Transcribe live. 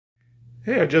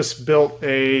Hey, I just built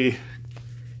a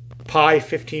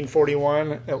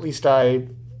Pi1541. At least I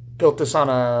built this on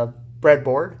a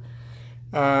breadboard.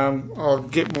 I'll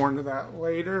get more into that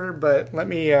later, but let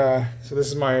me, so this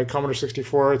is my Commodore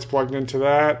 64. It's plugged into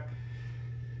that.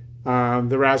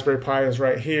 The Raspberry Pi is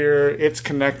right here. It's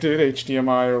connected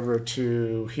HDMI over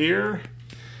to here.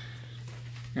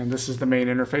 And this is the main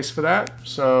interface for that.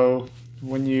 So I'm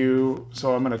going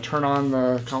to turn on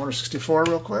the Commodore 64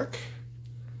 real quick.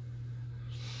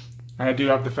 I do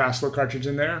have the fast load cartridge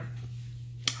in there.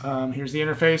 Here's the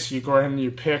interface. You go ahead and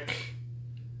you pick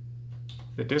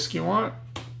the disk you want,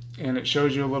 and it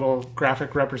shows you a little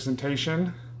graphic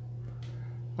representation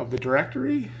of the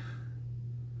directory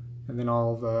and then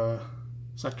all the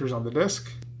sectors on the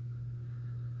disk.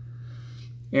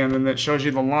 And then it shows you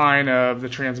the line of the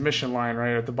transmission line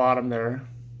right at the bottom there.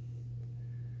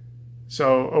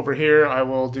 So over here I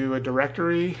will do a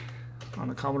directory on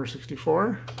the Commodore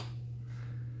 64.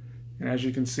 And as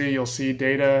you can see, you'll see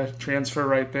data transfer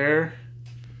right there.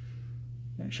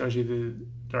 And it shows you the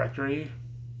directory.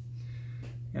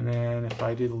 And then if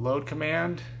I do the load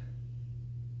command,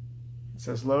 it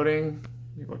says loading.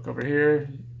 You look over here,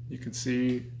 you can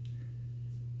see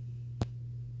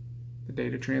the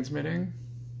data transmitting.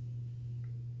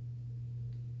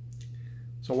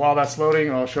 So while that's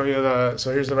loading, I'll show you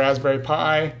so here's the Raspberry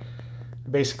Pi. I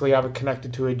basically have it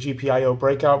connected to a GPIO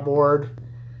breakout board.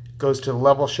 Goes to the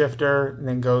level shifter, and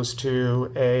then goes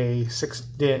to a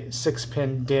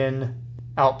 6-pin DIN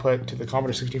output to the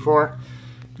Commodore 64.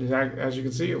 As you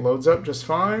can see, it loads up just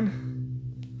fine.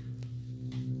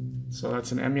 So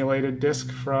that's an emulated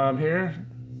disk from here.